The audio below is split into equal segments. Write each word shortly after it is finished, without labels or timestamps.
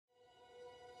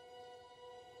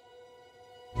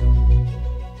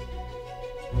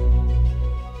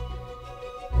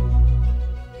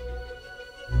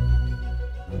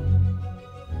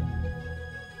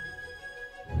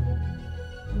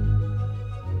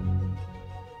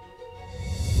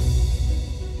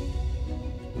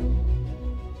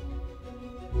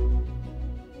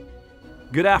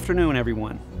Good afternoon,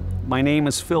 everyone. My name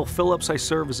is Phil Phillips. I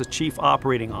serve as a Chief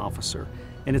Operating Officer,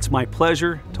 and it's my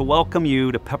pleasure to welcome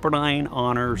you to Pepperdine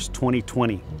Honors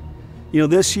 2020. You know,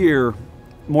 this year,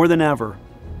 more than ever,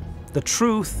 the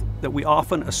truth that we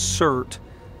often assert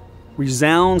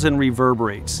resounds and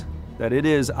reverberates, that it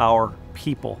is our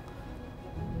people,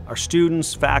 our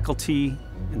students, faculty,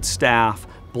 and staff,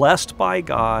 blessed by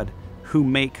God, who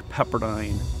make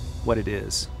Pepperdine what it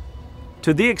is.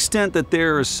 To the extent that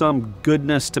there is some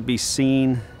goodness to be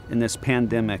seen in this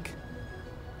pandemic,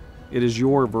 it is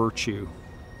your virtue,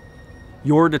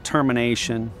 your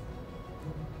determination,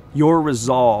 your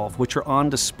resolve, which are on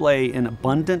display in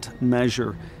abundant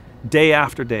measure day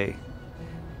after day.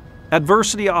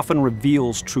 Adversity often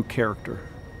reveals true character.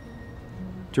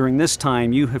 During this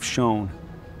time, you have shown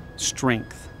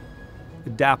strength,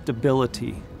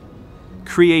 adaptability,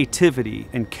 creativity,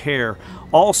 and care,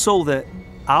 also that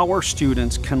our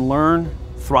students can learn,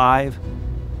 thrive,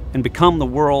 and become the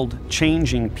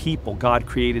world-changing people God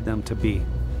created them to be.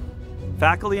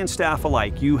 Faculty and staff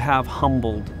alike, you have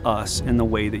humbled us in the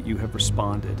way that you have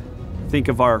responded. Think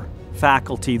of our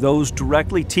faculty, those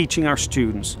directly teaching our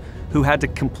students who had to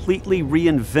completely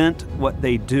reinvent what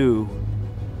they do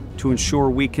to ensure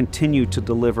we continue to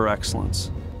deliver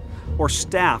excellence. Or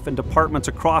staff and departments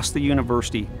across the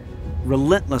university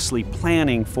relentlessly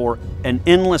planning for an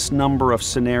endless number of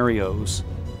scenarios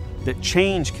that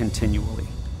change continually.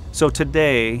 So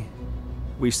today,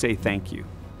 we say thank you.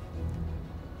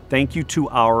 Thank you to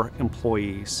our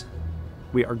employees.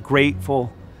 We are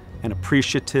grateful and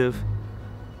appreciative,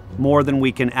 more than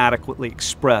we can adequately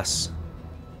express.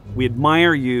 We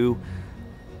admire you,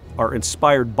 are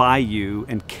inspired by you,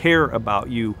 and care about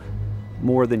you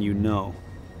more than you know.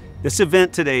 This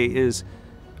event today is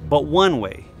but one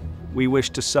way we wish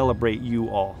to celebrate you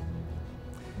all.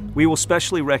 We will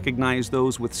specially recognize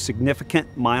those with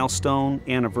significant milestone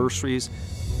anniversaries,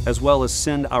 as well as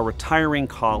send our retiring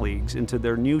colleagues into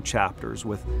their new chapters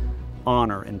with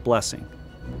honor and blessing.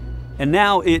 And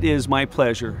now it is my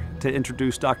pleasure to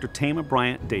introduce Dr. Tama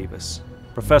Bryant Davis,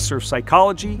 Professor of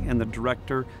Psychology and the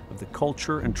Director of the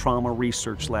Culture and Trauma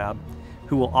Research Lab,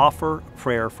 who will offer a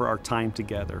prayer for our time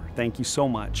together. Thank you so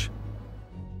much.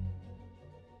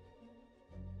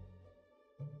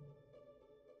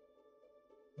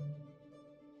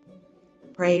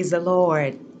 Praise the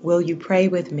Lord. Will you pray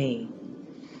with me?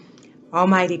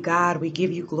 Almighty God, we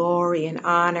give you glory and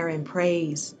honor and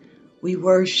praise. We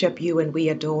worship you and we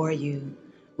adore you.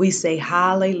 We say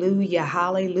hallelujah,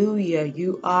 hallelujah.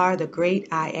 You are the great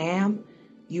I am.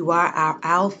 You are our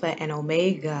Alpha and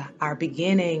Omega, our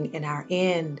beginning and our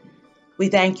end. We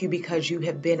thank you because you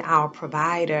have been our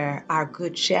provider, our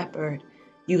good shepherd.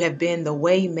 You have been the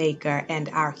way maker and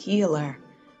our healer.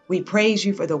 We praise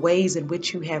you for the ways in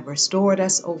which you have restored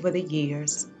us over the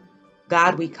years.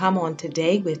 God, we come on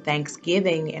today with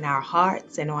thanksgiving in our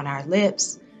hearts and on our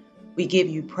lips. We give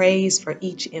you praise for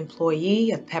each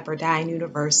employee of Pepperdine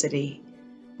University.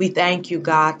 We thank you,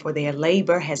 God, for their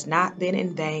labor has not been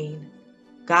in vain.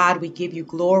 God, we give you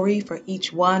glory for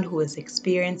each one who is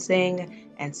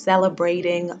experiencing and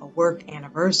celebrating a work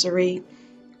anniversary.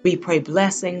 We pray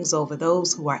blessings over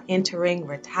those who are entering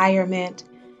retirement.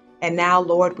 And now,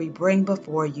 Lord, we bring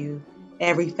before you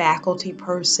every faculty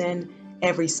person,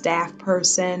 every staff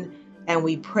person, and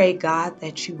we pray, God,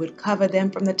 that you would cover them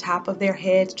from the top of their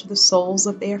heads to the soles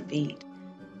of their feet.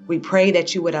 We pray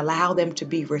that you would allow them to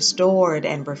be restored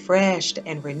and refreshed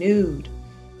and renewed.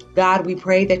 God, we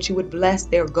pray that you would bless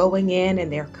their going in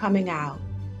and their coming out,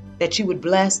 that you would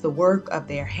bless the work of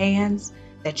their hands,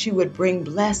 that you would bring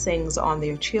blessings on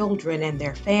their children and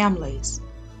their families.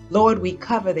 Lord, we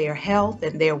cover their health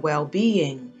and their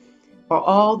well-being for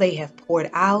all they have poured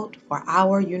out for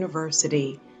our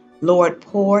university. Lord,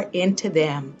 pour into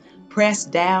them,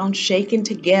 pressed down, shaken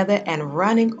together, and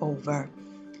running over.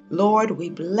 Lord, we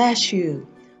bless you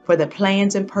for the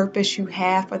plans and purpose you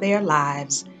have for their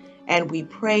lives. And we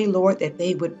pray, Lord, that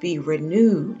they would be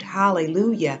renewed.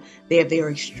 Hallelujah. Their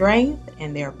very strength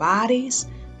and their bodies,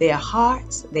 their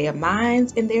hearts, their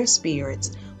minds, and their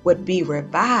spirits would be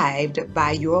revived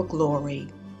by your glory.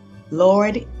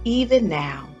 Lord, even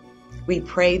now, we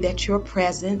pray that your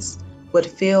presence would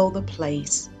fill the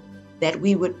place, that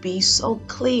we would be so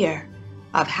clear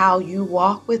of how you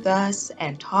walk with us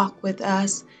and talk with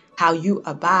us, how you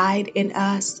abide in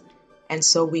us. And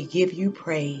so we give you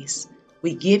praise.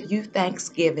 We give you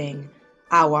thanksgiving.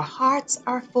 Our hearts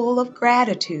are full of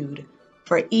gratitude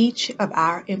for each of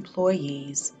our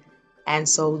employees. And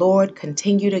so, Lord,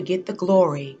 continue to get the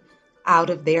glory out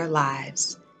of their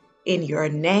lives. In your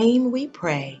name we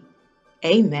pray.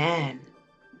 Amen.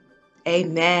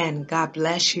 Amen. God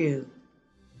bless you.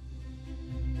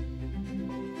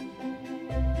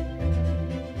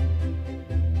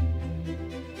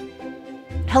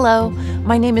 Hello,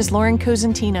 my name is Lauren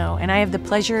Cosentino, and I have the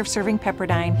pleasure of serving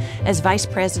Pepperdine as Vice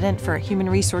President for Human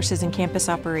Resources and Campus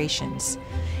Operations.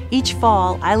 Each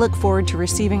fall, I look forward to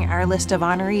receiving our list of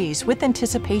honorees with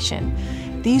anticipation.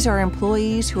 These are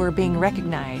employees who are being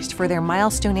recognized for their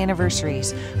milestone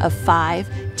anniversaries of 5,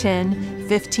 10,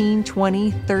 15,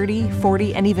 20, 30,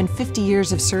 40, and even 50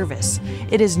 years of service.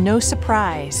 It is no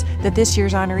surprise that this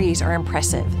year's honorees are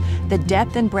impressive. The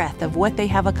depth and breadth of what they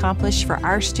have accomplished for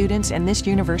our students and this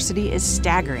university is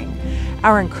staggering.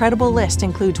 Our incredible list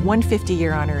includes one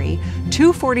 50-year honoree,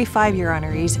 two 45-year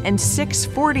honorees, and 6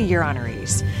 40-year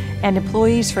honorees, and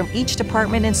employees from each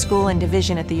department and school and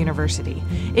division at the university.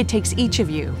 It takes each of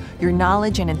you, your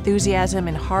knowledge and enthusiasm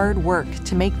and hard work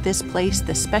to make this place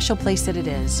the special place that it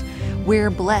is.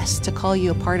 We're blessed to call you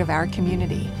a part of our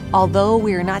community. Although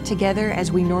we are not together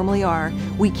as we normally are,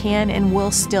 we can and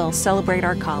will still celebrate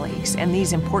our colleagues and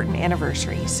these important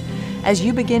anniversaries. As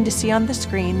you begin to see on the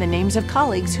screen the names of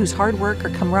colleagues whose hard work or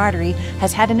camaraderie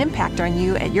has had an impact on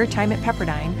you at your time at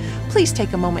Pepperdine, please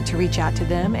take a moment to reach out to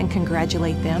them and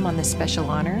congratulate them on this special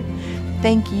honor.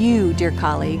 Thank you, dear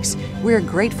colleagues. We are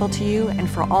grateful to you and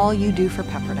for all you do for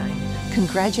Pepperdine.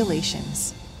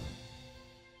 Congratulations.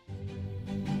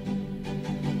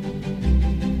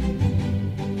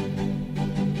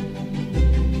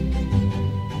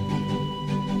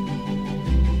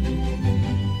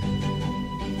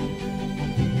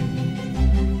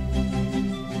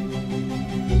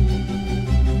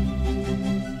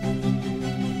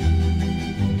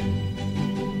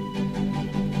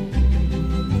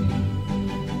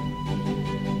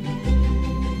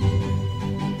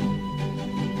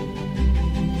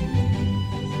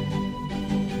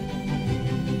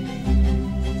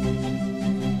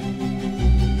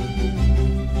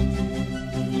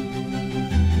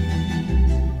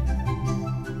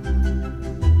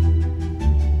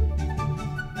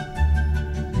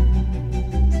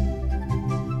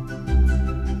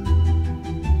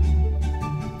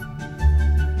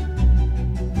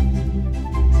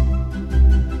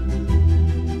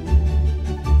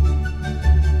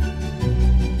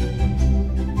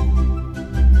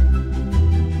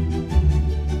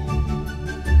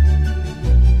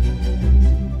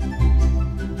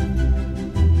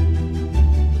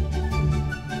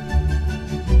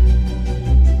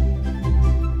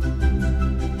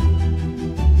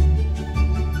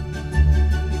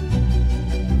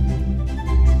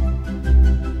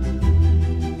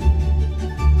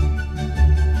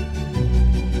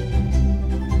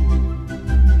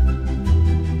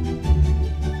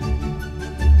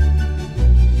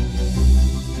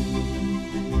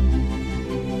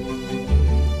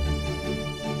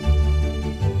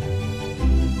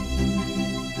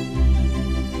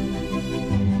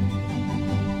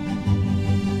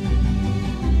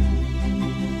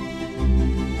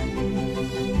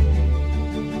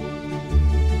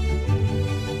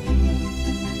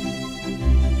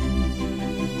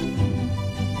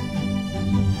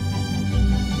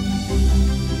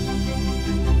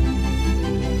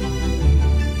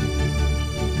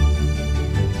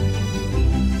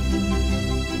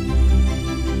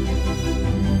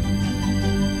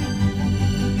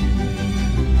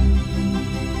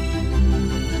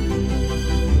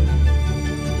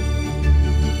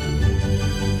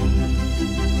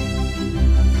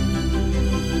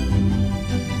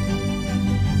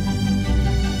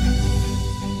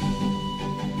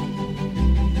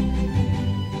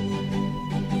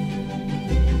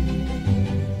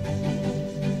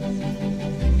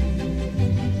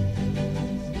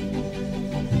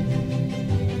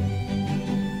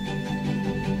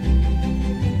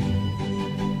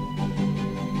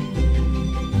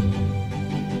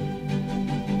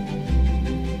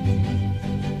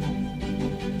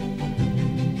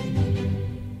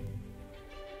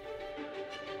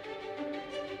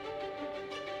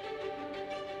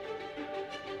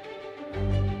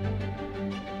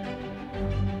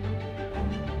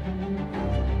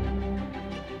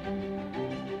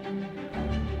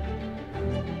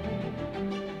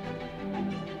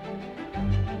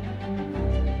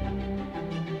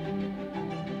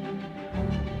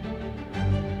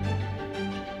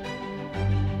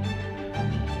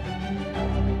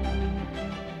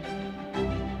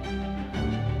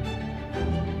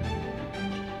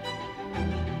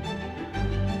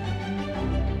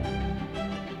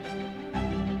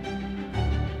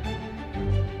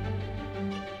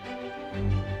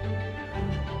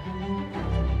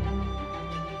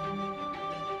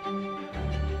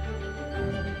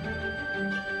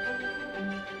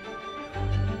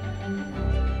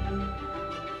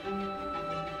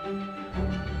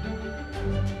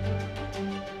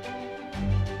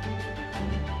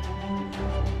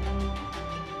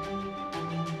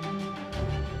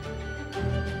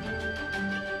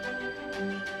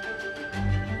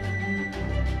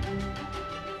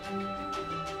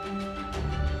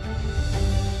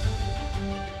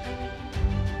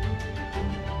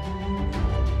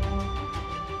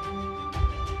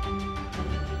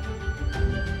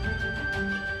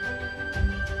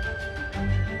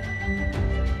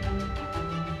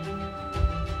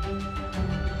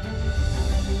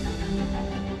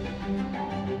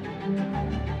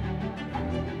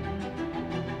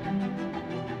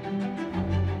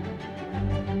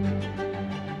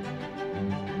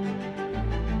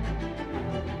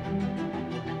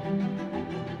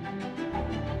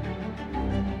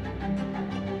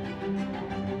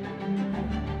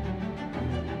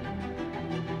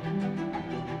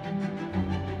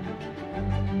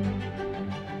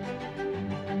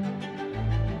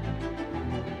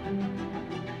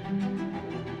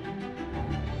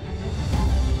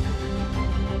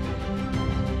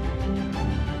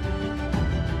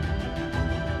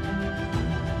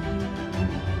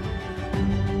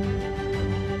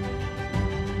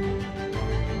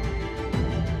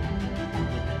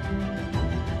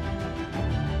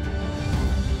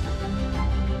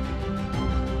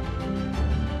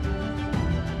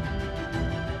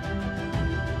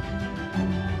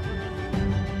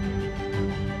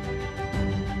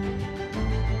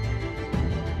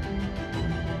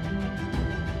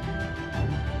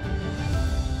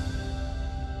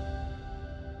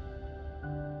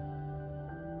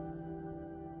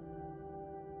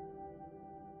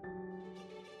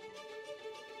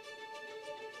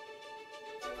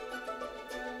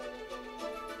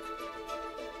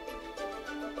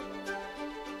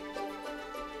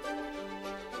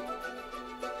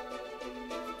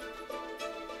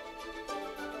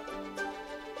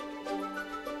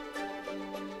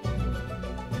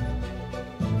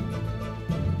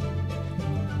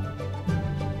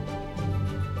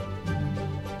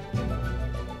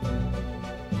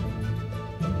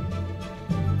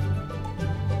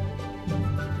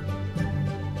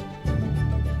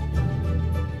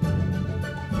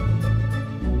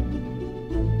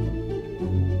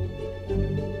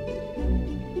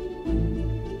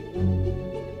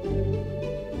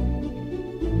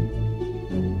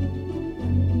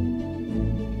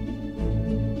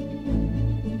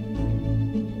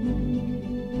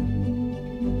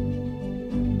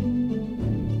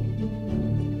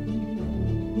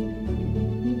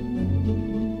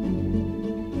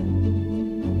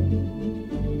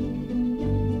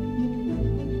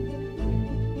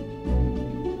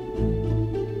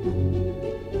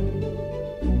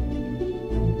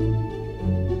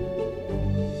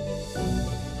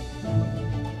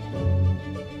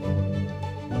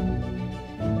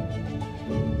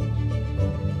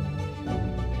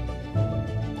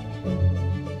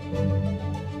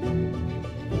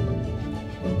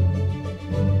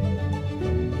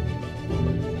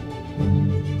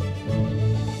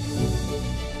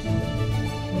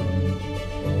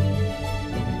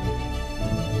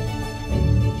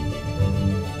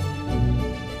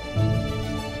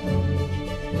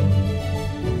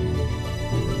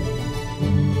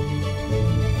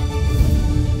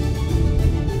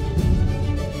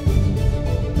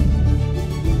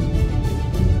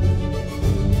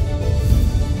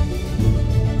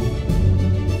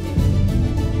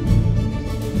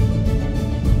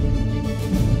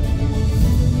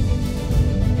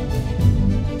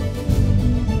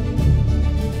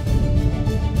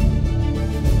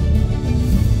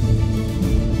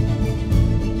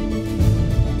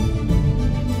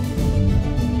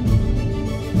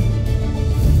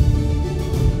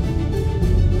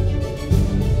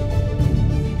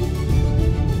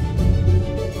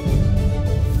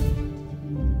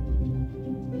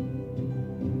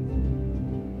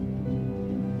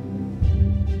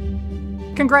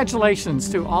 Congratulations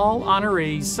to all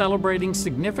honorees celebrating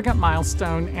significant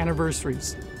milestone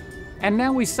anniversaries. And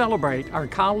now we celebrate our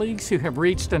colleagues who have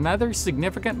reached another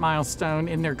significant milestone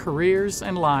in their careers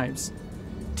and lives.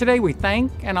 Today we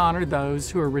thank and honor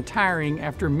those who are retiring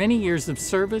after many years of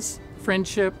service,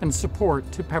 friendship, and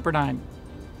support to Pepperdine.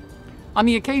 On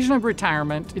the occasion of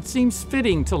retirement, it seems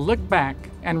fitting to look back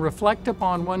and reflect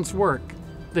upon one's work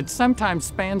that sometimes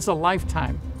spans a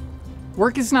lifetime.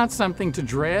 Work is not something to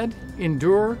dread,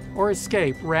 endure, or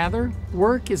escape. Rather,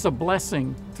 work is a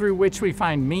blessing through which we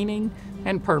find meaning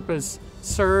and purpose,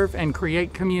 serve, and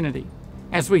create community.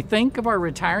 As we think of our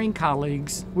retiring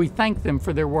colleagues, we thank them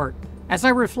for their work. As I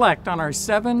reflect on our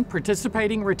 7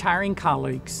 participating retiring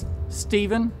colleagues,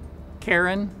 Stephen,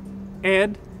 Karen,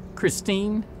 Ed,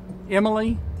 Christine,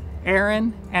 Emily,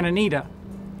 Aaron, and Anita,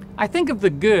 I think of the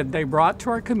good they brought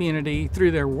to our community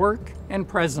through their work and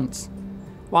presence.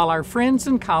 While our friends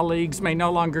and colleagues may no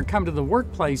longer come to the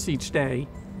workplace each day,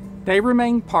 they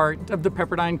remain part of the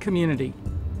Pepperdine community,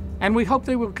 and we hope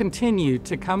they will continue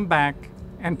to come back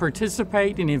and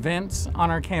participate in events on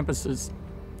our campuses.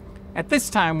 At this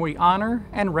time, we honor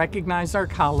and recognize our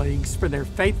colleagues for their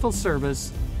faithful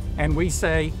service, and we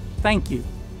say thank you.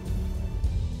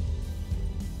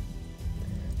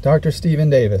 Dr. Stephen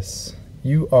Davis,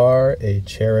 you are a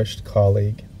cherished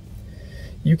colleague.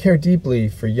 You care deeply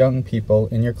for young people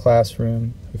in your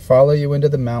classroom who follow you into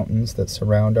the mountains that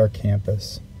surround our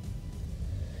campus.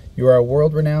 You are a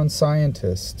world-renowned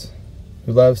scientist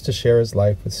who loves to share his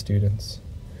life with students.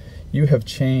 You have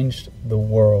changed the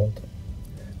world.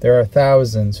 There are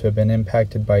thousands who have been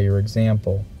impacted by your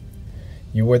example.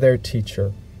 You were their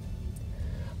teacher.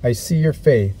 I see your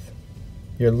faith,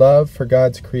 your love for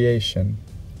God's creation,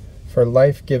 for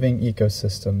life-giving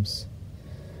ecosystems,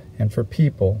 and for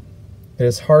people. It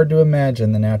is hard to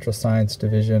imagine the Natural Science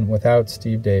Division without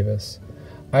Steve Davis.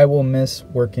 I will miss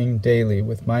working daily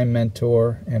with my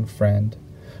mentor and friend,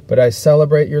 but I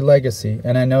celebrate your legacy,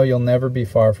 and I know you'll never be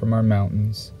far from our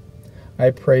mountains.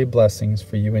 I pray blessings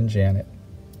for you and Janet.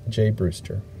 Jay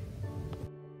Brewster.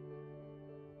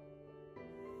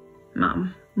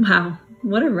 Mom, wow,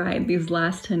 what a ride these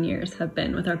last 10 years have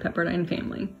been with our Pepperdine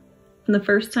family. From the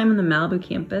first time on the Malibu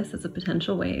campus as a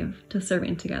potential wave to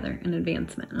serving together in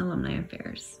advancement and alumni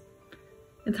affairs.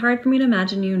 It's hard for me to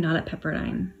imagine you not at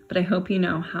Pepperdine, but I hope you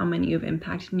know how many you've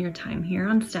impacted in your time here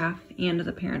on staff and as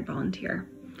a parent volunteer.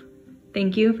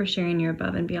 Thank you for sharing your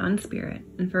above and beyond spirit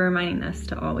and for reminding us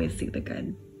to always see the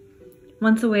good.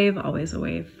 Once a wave, always a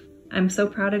wave. I'm so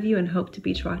proud of you and hope to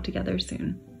beach walk together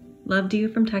soon. Love to you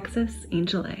from Texas,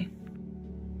 Angel A.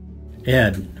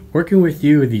 Ed, working with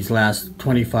you these last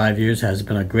 25 years has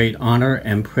been a great honor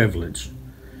and privilege.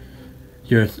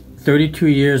 Your 32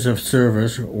 years of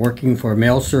service working for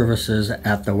mail services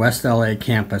at the West LA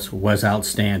campus was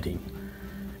outstanding.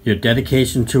 Your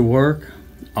dedication to work,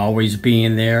 always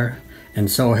being there, and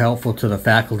so helpful to the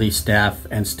faculty, staff,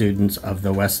 and students of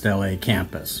the West LA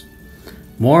campus.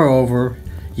 Moreover,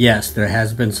 yes, there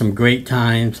has been some great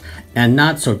times and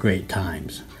not so great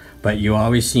times, but you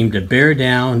always seem to bear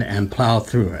down and plow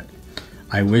through it.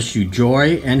 I wish you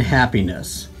joy and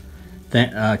happiness.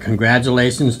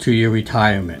 Congratulations to your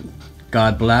retirement.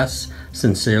 God bless.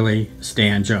 Sincerely,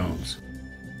 Stan Jones.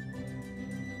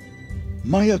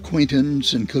 My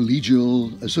acquaintance and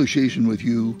collegial association with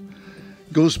you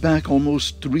goes back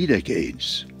almost 3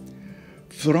 decades.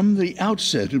 From the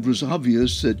outset, it was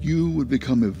obvious that you would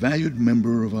become a valued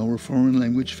member of our foreign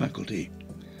language faculty.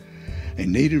 A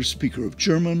native speaker of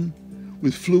German,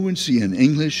 with fluency in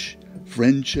English,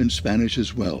 French, and Spanish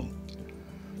as well.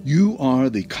 You are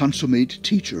the consummate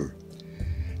teacher,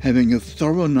 having a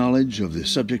thorough knowledge of the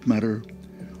subject matter,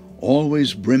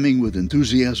 always brimming with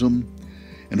enthusiasm,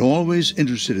 and always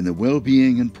interested in the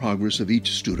well-being and progress of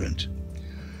each student.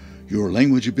 Your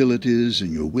language abilities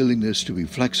and your willingness to be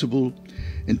flexible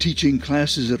in teaching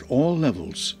classes at all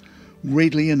levels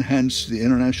greatly enhanced the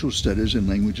International Studies and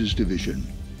Languages Division.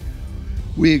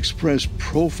 We express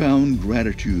profound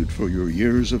gratitude for your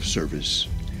years of service.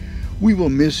 We will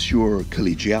miss your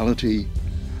collegiality,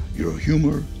 your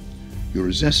humor,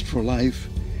 your zest for life,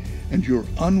 and your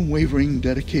unwavering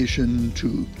dedication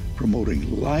to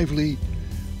promoting lively,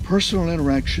 personal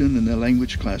interaction in the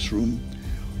language classroom,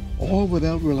 all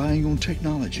without relying on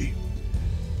technology.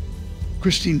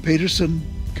 Christine Peterson,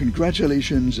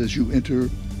 congratulations as you enter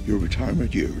your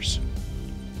retirement years.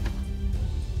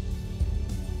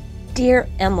 Dear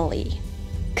Emily,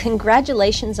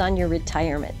 congratulations on your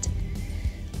retirement.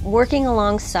 Working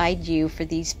alongside you for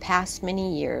these past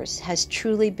many years has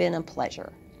truly been a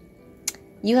pleasure.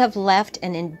 You have left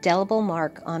an indelible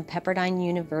mark on Pepperdine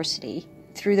University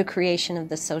through the creation of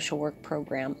the social work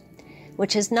program,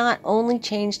 which has not only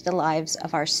changed the lives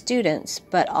of our students,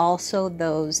 but also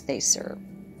those they serve.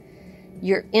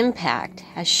 Your impact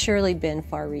has surely been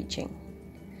far-reaching.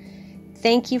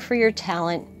 Thank you for your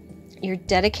talent, your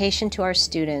dedication to our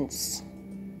students,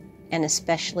 and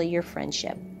especially your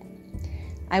friendship.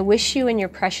 I wish you and your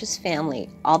precious family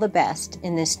all the best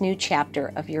in this new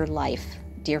chapter of your life,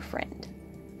 dear friend.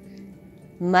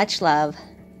 Much love,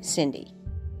 Cindy.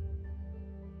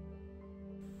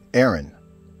 Aaron,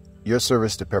 your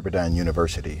service to Pepperdine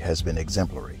University has been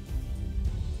exemplary.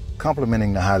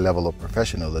 Complementing the high level of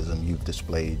professionalism you've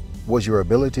displayed was your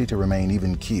ability to remain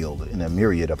even-keeled in a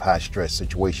myriad of high-stress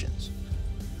situations.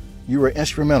 You were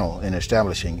instrumental in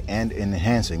establishing and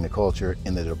enhancing the culture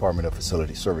in the Department of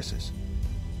Facility Services.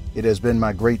 It has been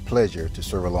my great pleasure to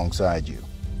serve alongside you.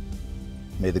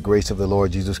 May the grace of the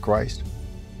Lord Jesus Christ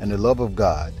and the love of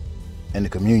God and the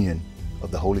communion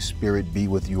of the Holy Spirit be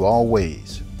with you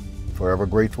always. Forever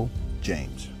grateful,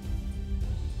 James.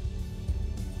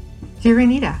 Dear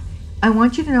Anita, I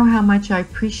want you to know how much I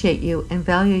appreciate you and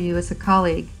value you as a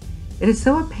colleague. It is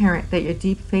so apparent that your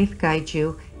deep faith guides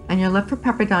you and your love for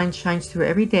Pepperdine shines through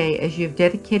every day as you have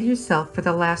dedicated yourself for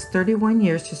the last 31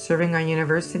 years to serving our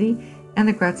university and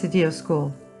the Grazie Dio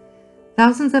School.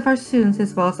 Thousands of our students,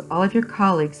 as well as all of your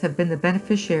colleagues, have been the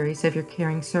beneficiaries of your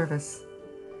caring service.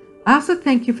 I also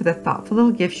thank you for the thoughtful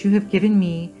little gifts you have given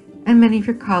me and many of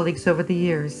your colleagues over the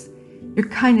years. Your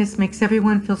kindness makes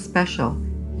everyone feel special.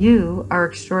 You are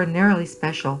extraordinarily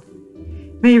special.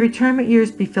 May your retirement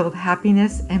years be filled with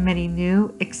happiness and many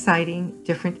new, exciting,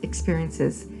 different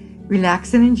experiences.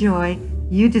 Relax and enjoy.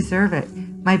 You deserve it.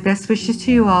 My best wishes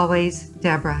to you always,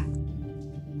 Deborah.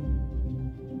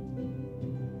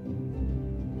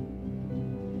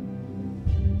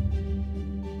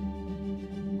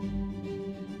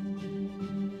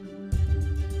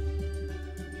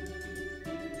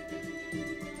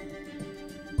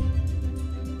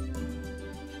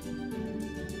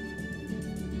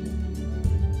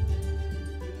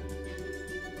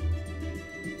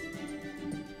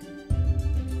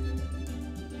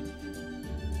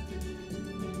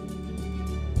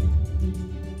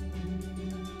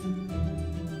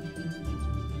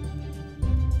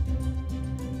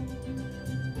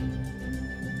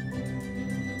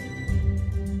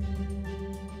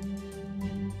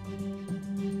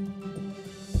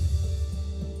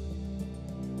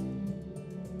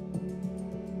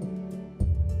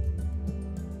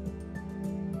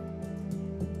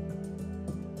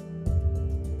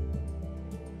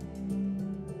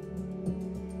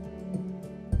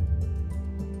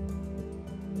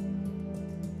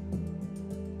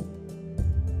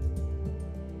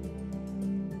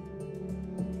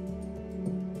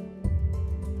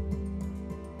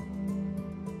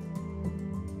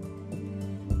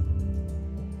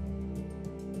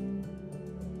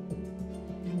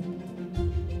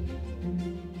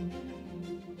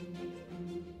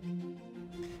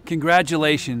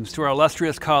 Congratulations to our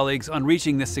illustrious colleagues on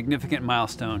reaching this significant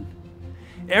milestone.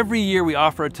 Every year we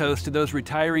offer a toast to those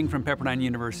retiring from Pepperdine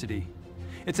University.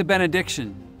 It's a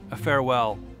benediction, a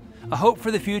farewell, a hope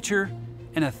for the future,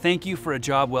 and a thank you for a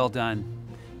job well done.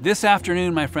 This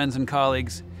afternoon, my friends and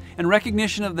colleagues, in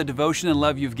recognition of the devotion and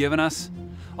love you've given us,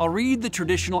 I'll read the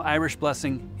traditional Irish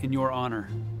blessing in your honor.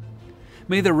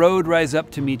 May the road rise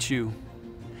up to meet you.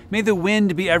 May the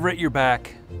wind be ever at your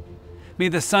back. May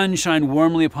the sun shine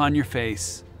warmly upon your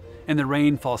face, and the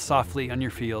rain fall softly on your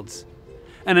fields.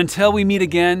 And until we meet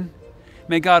again,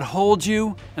 may God hold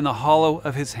you in the hollow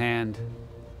of His hand.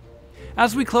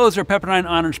 As we close our Pepperdine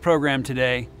Honors program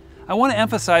today, I want to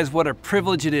emphasize what a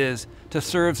privilege it is to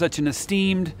serve such an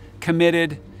esteemed,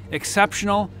 committed,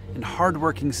 exceptional, and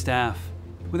hardworking staff.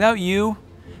 Without you,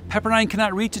 Pepperdine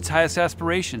cannot reach its highest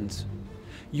aspirations.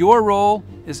 Your role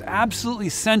is absolutely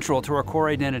central to our core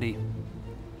identity.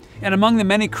 And among the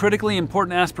many critically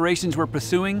important aspirations we're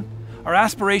pursuing, our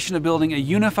aspiration of building a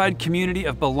unified community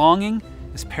of belonging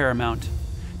is paramount.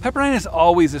 Pepperdine has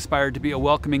always aspired to be a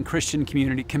welcoming Christian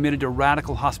community committed to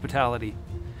radical hospitality.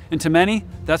 And to many,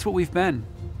 that's what we've been.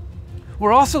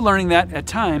 We're also learning that, at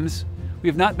times, we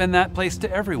have not been that place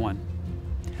to everyone.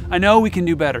 I know we can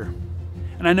do better,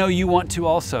 and I know you want to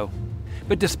also.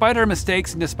 But despite our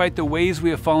mistakes and despite the ways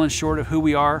we have fallen short of who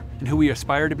we are and who we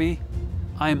aspire to be,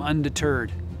 I am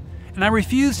undeterred. And I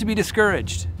refuse to be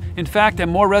discouraged. In fact, I'm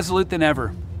more resolute than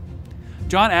ever.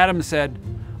 John Adams said,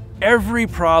 "Every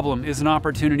problem is an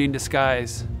opportunity in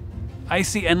disguise." I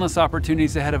see endless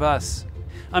opportunities ahead of us.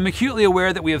 I'm acutely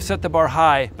aware that we have set the bar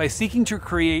high by seeking to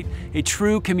create a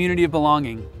true community of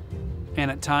belonging. And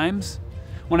at times,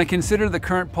 when I consider the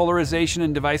current polarization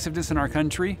and divisiveness in our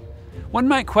country, one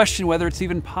might question whether it's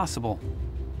even possible.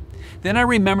 Then I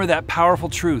remember that powerful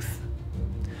truth.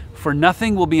 For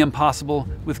nothing will be impossible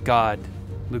with God.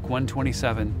 Luke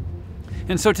 1:27.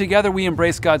 And so together we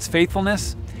embrace God's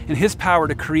faithfulness and His power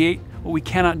to create what we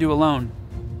cannot do alone.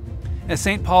 As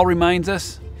St. Paul reminds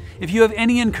us, if you have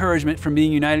any encouragement from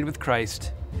being united with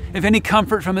Christ, if any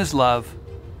comfort from His love,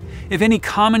 if any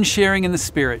common sharing in the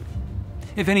Spirit,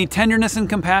 if any tenderness and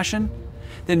compassion,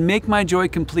 then make my joy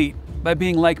complete by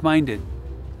being like-minded,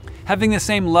 having the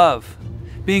same love,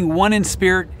 being one in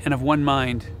spirit and of one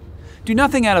mind. Do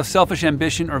nothing out of selfish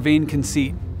ambition or vain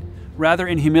conceit. Rather,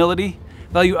 in humility,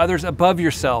 value others above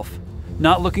yourself,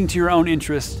 not looking to your own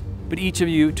interest, but each of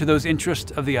you to those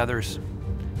interests of the others.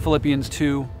 Philippians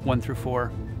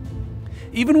 2:1-4.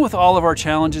 Even with all of our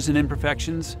challenges and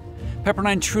imperfections,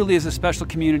 Pepperdine truly is a special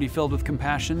community filled with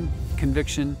compassion,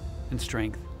 conviction, and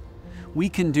strength. We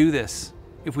can do this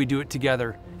if we do it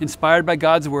together, inspired by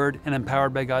God's Word and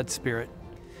empowered by God's Spirit.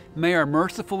 May our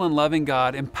merciful and loving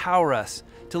God empower us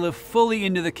to live fully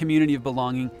into the community of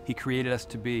belonging He created us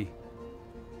to be.